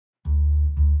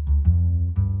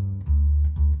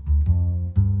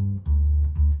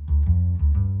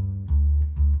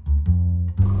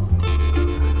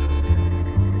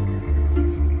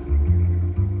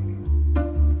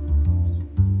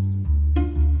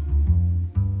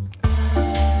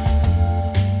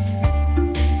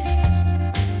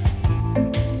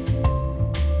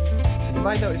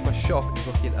might notice my shop is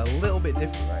looking a little bit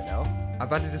different right now.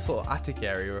 I've added this little attic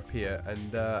area up here,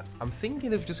 and I'm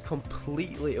thinking of just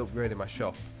completely upgrading my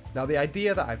shop. Now the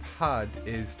idea that I've had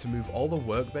is to move all the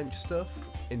workbench stuff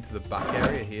into the back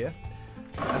area here,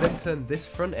 and then turn this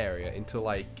front area into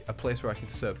like a place where I can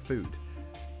serve food.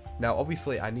 Now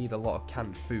obviously I need a lot of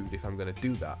canned food if I'm going to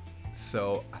do that,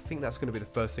 so I think that's going to be the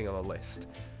first thing on the list.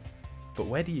 But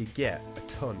where do you get a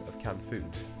ton of canned food?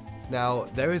 Now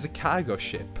there is a cargo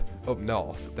ship up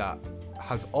north that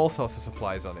has all sorts of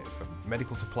supplies on it, from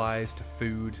medical supplies to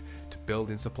food to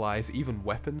building supplies, even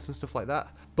weapons and stuff like that.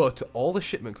 But all the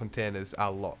shipment containers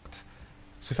are locked.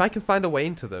 So if I can find a way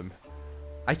into them,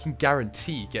 I can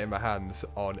guarantee getting my hands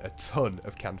on a ton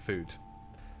of canned food.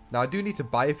 Now I do need to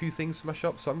buy a few things for my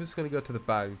shop, so I'm just going to go to the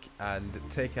bank and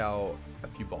take out a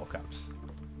few bottle caps.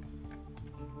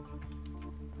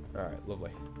 Alright,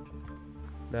 lovely.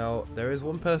 Now there is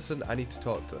one person I need to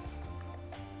talk to.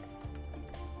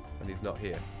 And he's not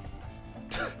here.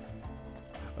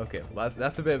 Okay, well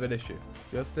that's a bit of an issue.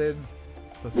 Justin,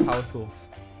 those power tools.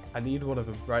 I need one of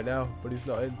them right now, but he's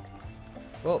not in.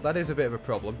 Well, that is a bit of a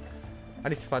problem. I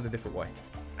need to find a different way.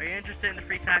 Are you interested in the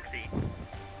free taxi?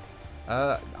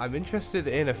 I'm interested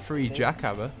in a free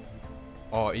jackhammer.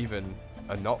 Or even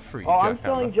a not free jackhammer. Oh, I'm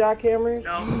selling jackhammers.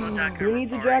 No, no jackhammer. Who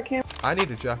needs a jackhammer? I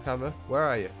need a jackhammer. Where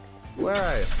are you? Where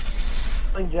are you?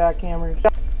 Selling jackhammers.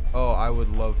 Oh, I would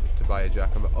love to buy a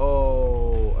jackhammer.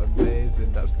 Oh,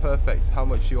 amazing. That's perfect. How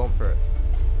much do you want for it?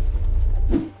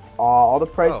 Oh, all the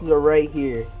prices are right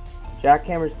here.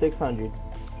 Jackhammer's 600.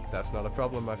 That's not a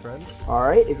problem, my friend.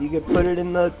 Alright, if you could put it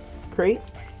in the crate,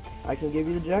 I can give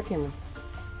you the jackhammer.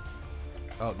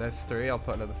 Oh, there's 3. I'll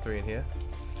put another 3 in here.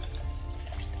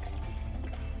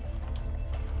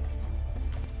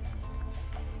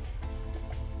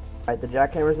 Alright, the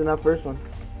jackhammer's in that first one.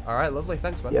 Alright, lovely.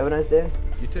 Thanks, man. You have a nice day.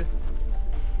 You too.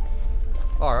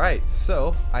 Alright,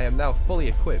 so I am now fully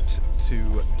equipped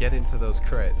to get into those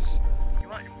crates. You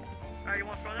want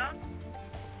to throw that?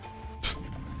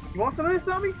 You want some of this,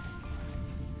 zombie?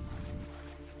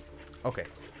 Okay,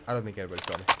 I don't think anybody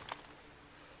saw me.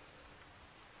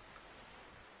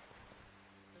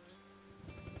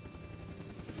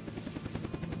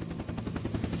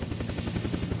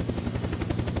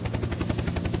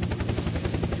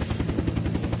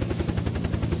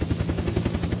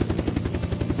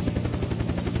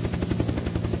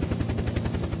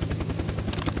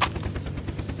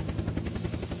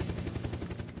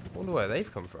 Wonder where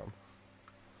they've come from.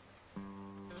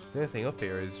 The only thing up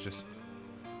here is just,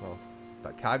 well,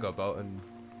 that cargo boat and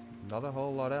not a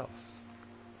whole lot else.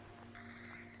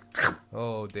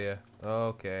 Oh dear.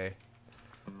 Okay.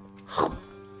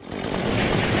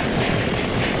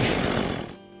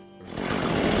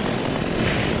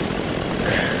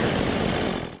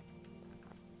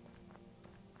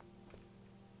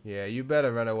 Yeah, you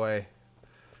better run away.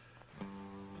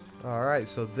 Alright,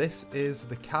 so this is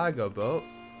the cargo boat.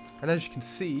 And as you can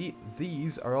see,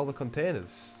 these are all the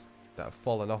containers that have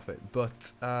fallen off it.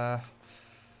 But,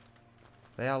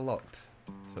 they are locked.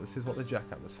 So this is what the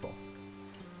jackhammer's for.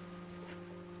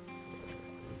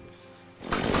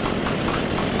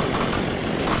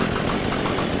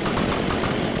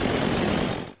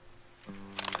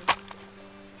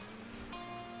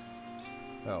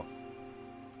 Oh.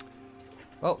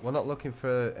 Well, we're not looking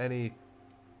for any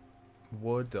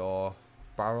wood or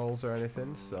barrels or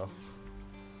anything, so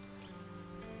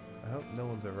I hope no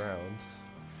one's around.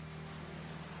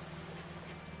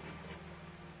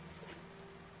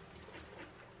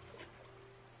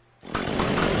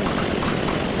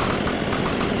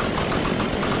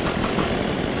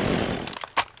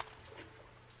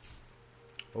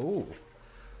 Oh.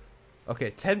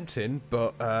 Okay, tempting,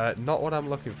 but not what I'm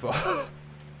looking for.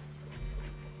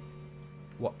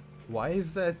 What? Why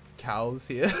is there cows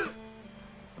here?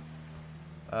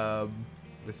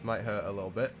 This might hurt a little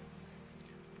bit.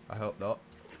 I hope not.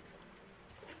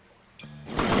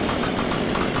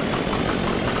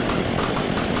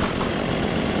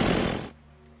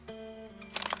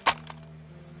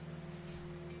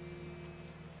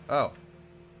 Oh.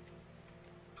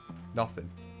 Nothing.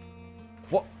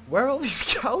 What? Where are all these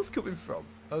cows coming from?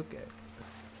 Okay.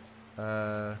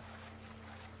 Can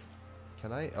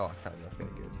I? Oh, I can. Okay,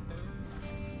 good.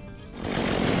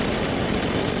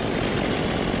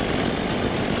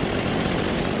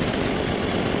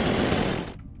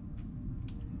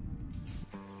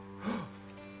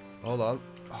 Hold on.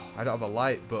 Oh, I don't have a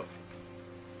light, but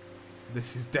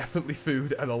this is definitely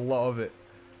food and a lot of it.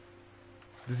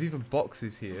 There's even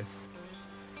boxes here.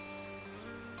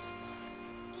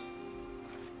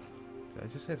 Did I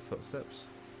just hear footsteps?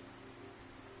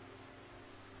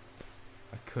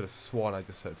 I could have sworn I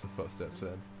just heard some footsteps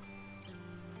then.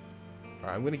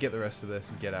 Alright, I'm going to get the rest of this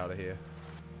and get out of here.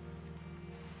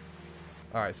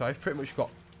 Alright, so I've pretty much got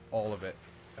all of it.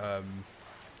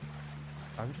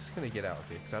 I'm just going to get out of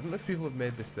here, because I don't know if people have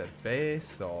made this their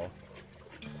base, or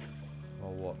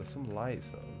what. There's some lights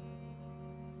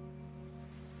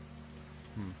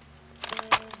on.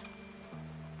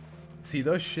 See,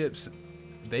 those ships,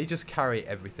 they just carry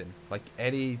everything. Like,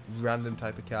 any random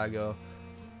type of cargo.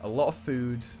 A lot of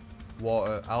food,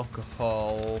 water,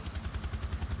 alcohol.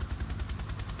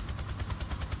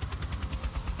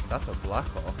 That's a Black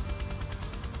Hawk.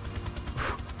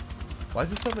 Why is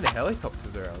there so many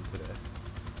helicopters around today?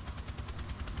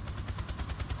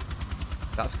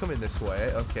 That's coming this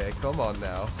way. Okay, come on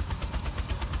now.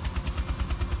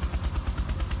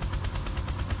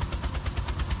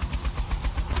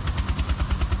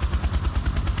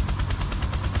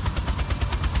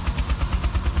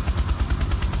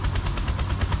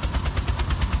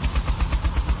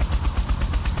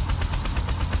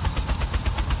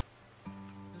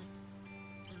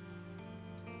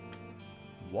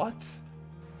 What?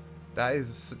 That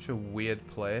is such a weird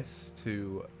place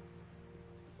to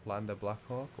land a Black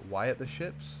Hawk. Why at the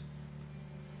ships?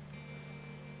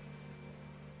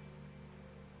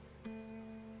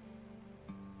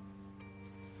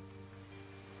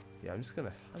 Yeah, I'm just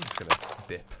gonna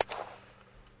dip.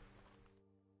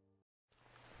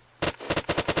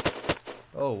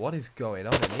 Oh, what is going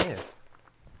on in here?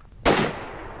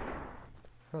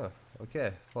 Huh,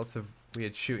 okay. Lots of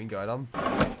weird shooting going on.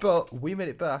 But we made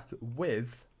it back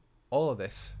with all of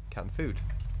this canned food.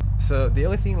 So the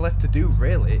only thing left to do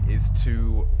really is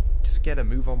to just get a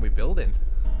move on with building.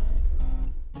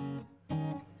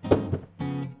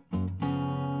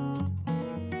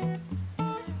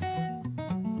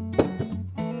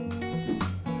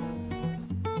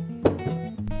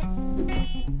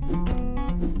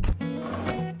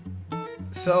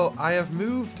 So I have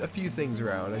moved a few things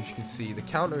around. As you can see, the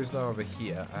counter is now over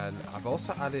here, and I've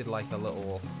also added like a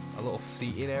little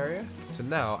seating area. So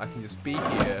now I can just be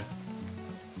here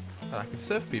and I can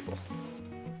serve people.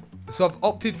 So I've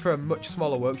opted for a much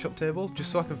smaller workshop table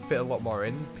just so I can fit a lot more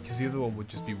in, because the other one would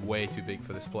just be way too big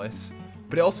for this place.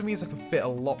 But it also means I can fit a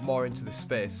lot more into this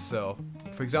space. So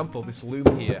for example, this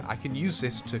loom here, I can use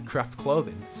this to craft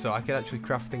clothing. So I can actually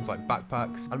craft things like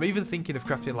backpacks. I'm even thinking of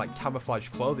crafting like camouflage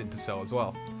clothing to sell as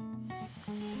well.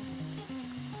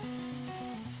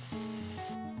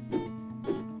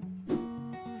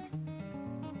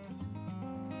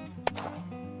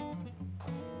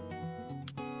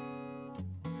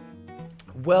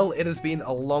 Well, it has been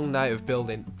a long night of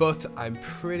building, but I'm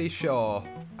pretty sure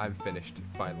I'm finished,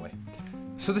 finally.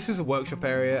 So this is a workshop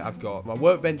area. I've got my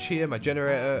workbench here, my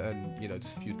generator, and, you know,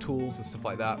 just a few tools and stuff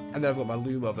like that. And then I've got my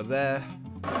loom over there.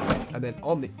 And then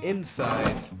on the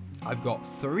inside, I've got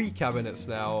 3 cabinets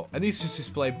now. And these just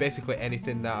display basically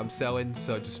anything that I'm selling.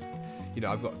 So just, you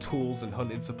know, I've got tools and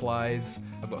hunting supplies.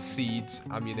 I've got seeds,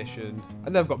 ammunition,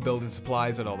 and then I've got building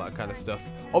supplies and all that kind of stuff.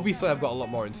 Obviously, I've got a lot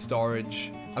more in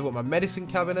storage. I've got my medicine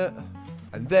cabinet,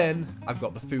 and then I've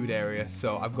got the food area.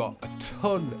 So I've got a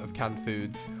ton of canned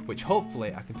foods, which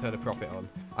hopefully I can turn a profit on.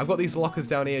 I've got these lockers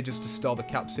down here just to store the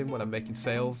caps in when I'm making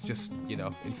sales, just, you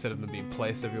know, instead of them being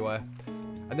placed everywhere.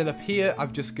 And then up here,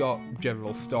 I've just got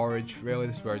general storage, really.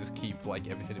 This is where I just keep, like,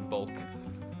 everything in bulk.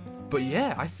 But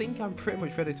yeah, I think I'm pretty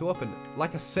much ready to open.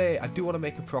 Like I say, I do want to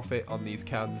make a profit on these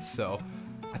cans, so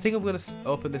I think I'm going to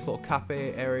open this little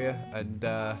cafe area and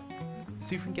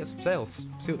see if we can get some sales.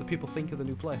 See what the people think of the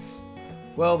new place.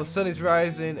 Well, the sun is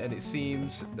rising and it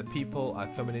seems the people are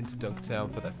coming into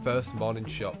Dunkertown for their first morning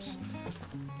shops.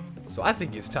 So I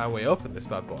think it's time we open this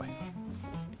bad boy.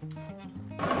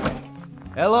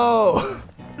 Hello!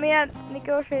 Me a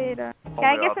negotiator. Can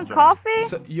I get some coffee?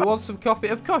 So, you want some coffee?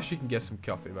 Of course you can get some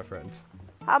coffee, my friend.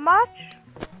 How much?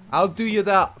 I'll do you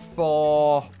that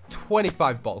for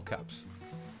 25 bottle caps.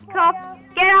 Get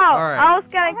out! All right. I was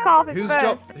getting coffee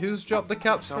Who's dropped the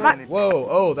caps? Somebody- Whoa,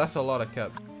 oh, that's a lot of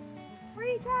caps.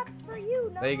 Free caps for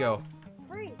you. There you go.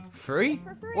 Free. Free?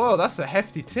 For free. Whoa, that's a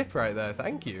hefty tip right there.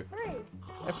 Thank you. Free.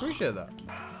 I appreciate that.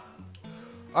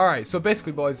 Alright, so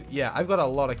basically, boys, yeah, I've got a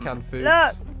lot of canned foods.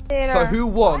 Look. So who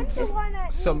wants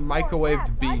some some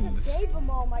microwaved beans? Gave them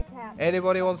all my caps.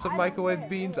 Anybody want some microwaved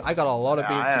beans? I got a lot of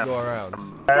beans to go around.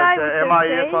 There's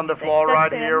MIS on the floor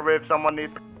right here if someone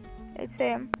needs. It's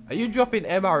him. Are you dropping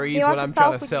MREs He when wants I'm to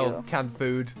trying talk to with sell you. canned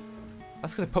food?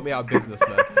 That's gonna put me out of business,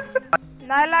 man.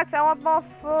 Nylex, I want more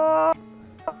food.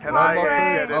 Can Want I more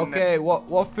get food? in Okay,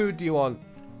 what food do you want?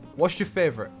 What's your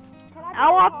favorite? Can I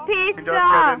I want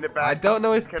pizza. I don't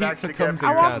know if pizza comes in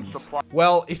cans.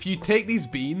 Well, if you take these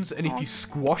beans and if you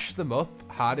squash them up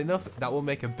hard enough, that will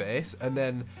make a base. And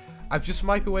then I've just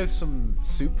microwaved some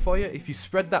soup for you. If you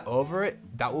spread that over it,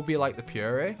 that will be like the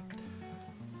puree.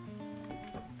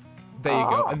 There you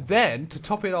go. And then, to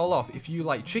top it all off, if you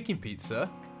like chicken pizza,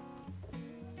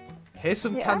 here's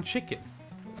some canned chicken.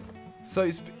 So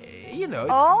it's, you know,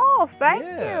 it's... Oh, thank you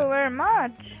very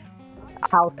much.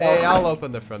 Hey, I'll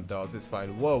open the front doors, it's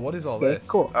fine. Whoa, what is all this?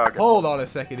 Cool. Okay. Hold on a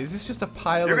second, is this just a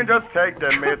pile You of... can just take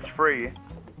them, it's free.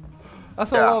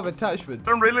 That's a lot of attachments.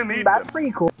 I don't really need That's them.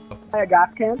 pretty cool. A gas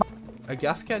can? A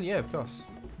gas can? Yeah, of course.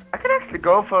 I could actually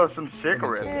go for some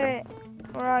cigarettes. Hey,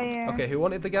 where are you? Okay, who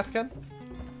wanted the gas can?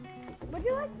 Would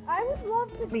you like? I would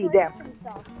love to Me, trade damn. some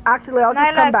stuff. Actually, I'll just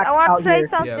come Nylex, back I want out to trade here.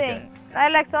 something. Yeah, okay.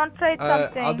 Nylex, I want to trade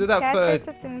something. I'll do that Can I for- trade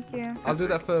something with you? I'll do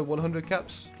that for 100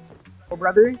 caps. Oh,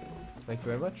 brother, Thank you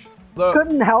very much. Look,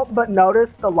 couldn't help but notice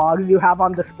the logs you have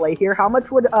on display here. How much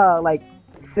would, like,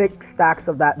 6 stacks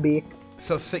of that be?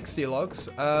 so 60 logs.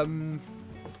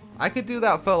 I could do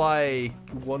that for like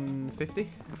 150.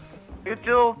 You're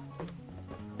still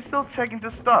checking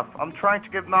the stuff. I'm trying to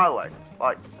get Nylex.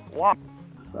 Like, what?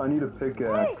 I need a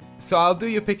pickaxe. So I'll do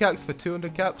your pickaxe for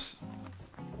 200 caps.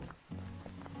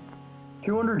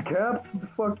 200 caps? What the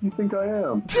fuck you think I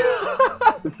am?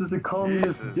 This is a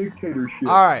communist dictatorship.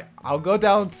 Alright, I'll go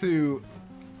down to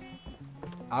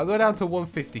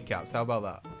 150 caps. How about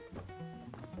that?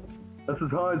 That's as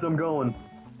high as I'm going.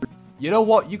 You know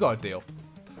what? You got a deal.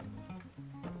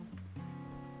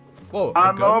 Whoa, a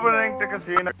I'm gun? opening the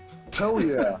casino. Hell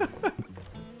yeah.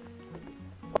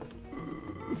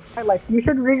 Like, you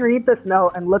should reread this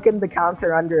note and look in the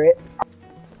counter under it.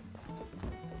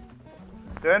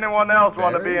 Does anyone else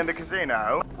want to be in the Berries?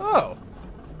 casino? Oh.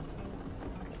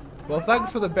 Well,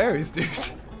 thanks for the berries, dude.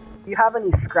 Do you have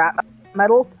any scrap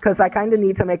metal? Because I kind of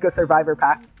need to make a survivor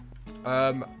pack.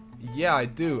 Yeah, I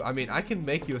do. I mean, I can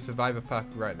make you a survivor pack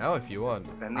right now if you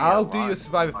want. Then I'll yeah, do you a why?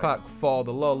 survivor pack for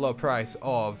the low price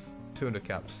of 200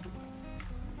 caps.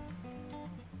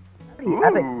 Pretty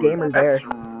epic gamer there.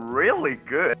 That's really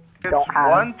good. It's Don't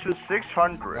have 1 to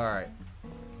 600. Alright,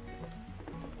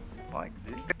 Like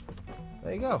this.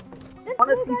 there you go. Want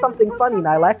to see something funny,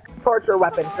 Nylex? Torture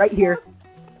weapon, right here.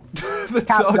 The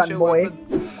Cap gun, torture boy.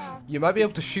 weapon. You might be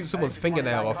able to shoot someone's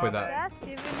fingernail off with that.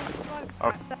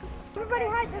 Everybody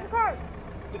hide in the car.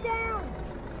 Get down.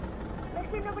 Make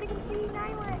sure nobody can see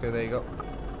Nylex. Okay, there you go.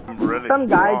 I'm really Some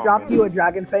guy strong. dropped you a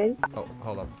dragon fang. Oh,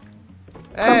 hold on.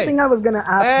 Something Hey! I was gonna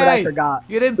ask, but I Hey! forgot.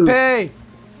 You didn't Ooh. pay!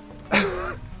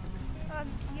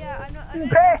 Yeah, I'm not. I You don't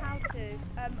pay. know how to.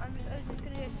 I'm just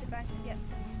gonna go to the bank and get.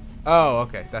 Oh,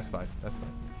 okay, that's fine. That's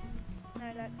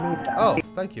fine. No, Oh,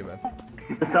 thank you, man.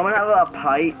 Does someone have a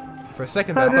pipe? For a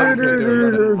second there, I thought he was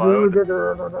gonna do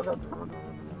a run.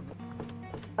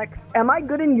 Like, am I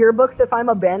good in your books if I'm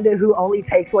a bandit who only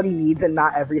takes what he needs and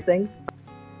not everything?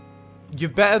 You're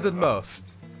better than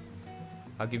most.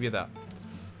 I'll give you that.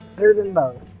 Better than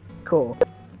most. Cool.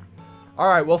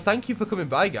 Alright, well thank you for coming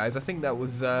by, guys. I think that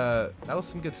was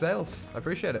some good sales. I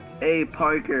appreciate it. Hey,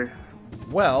 Parker.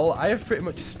 Well, I have pretty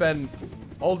much spent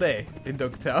all day in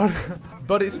Dugtown,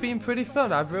 but it's been pretty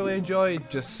fun. I've really enjoyed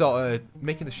just sort of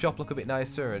making the shop look a bit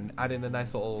nicer and adding a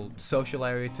nice little social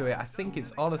area to it. I think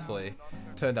it's honestly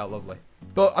turned out lovely.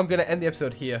 But I'm going to end the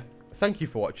episode here. Thank you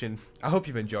for watching. I hope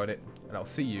you've enjoyed it, and I'll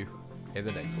see you in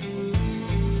the next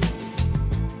one.